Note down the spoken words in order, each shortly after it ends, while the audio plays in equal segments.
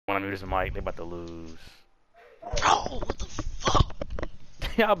Wanna mute his mic? They about to lose. Bro, what the fuck?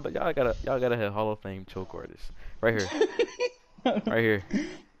 y'all gotta have Hall of Fame choke artists right here, right here.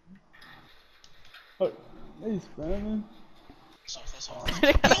 Oh, they spamming. That's all.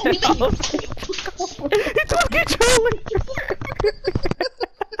 They got Bro, that Hall of Fame choke artist.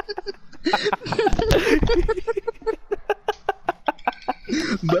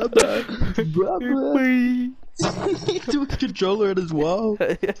 Bye-bye. Bye-bye. He threw the controller at his wall.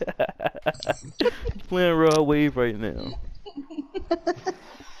 Playing Raw Wave right now.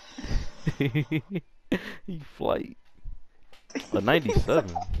 He flight. A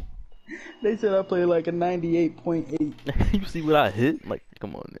 97. They said I played like a 98.8. You see what I hit? Like,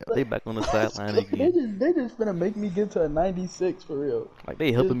 come on now. They back on the sideline again. They just finna make me get to a 96 for real. Like,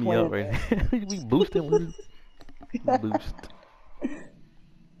 they helping Just me out playing right now. We boosting with it. Boost.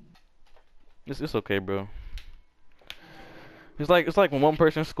 It's okay, bro. It's like when one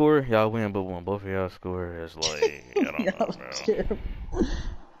person score, y'all win, but when both of y'all score, it's like I don't know, bro. Scared.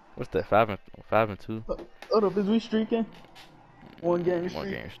 What's that? 5-2. Hold up, is we streaking? One game streak. One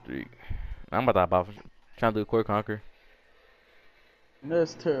game streak. I'm about to hop off. Trying to do a Core Conquer.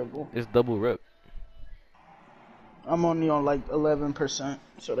 That's terrible. It's double rep. I'm only on like 11%,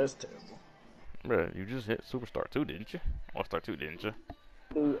 so that's terrible. Bro, you just hit Superstar 2, didn't you? All-Star 2, didn't you?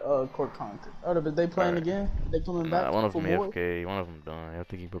 Do Court Conquer. Hold up, is they playing Alright. again? They coming back? Nah, one of for them more? AFK, one of them done. I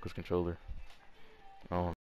think he broke his controller. Oh.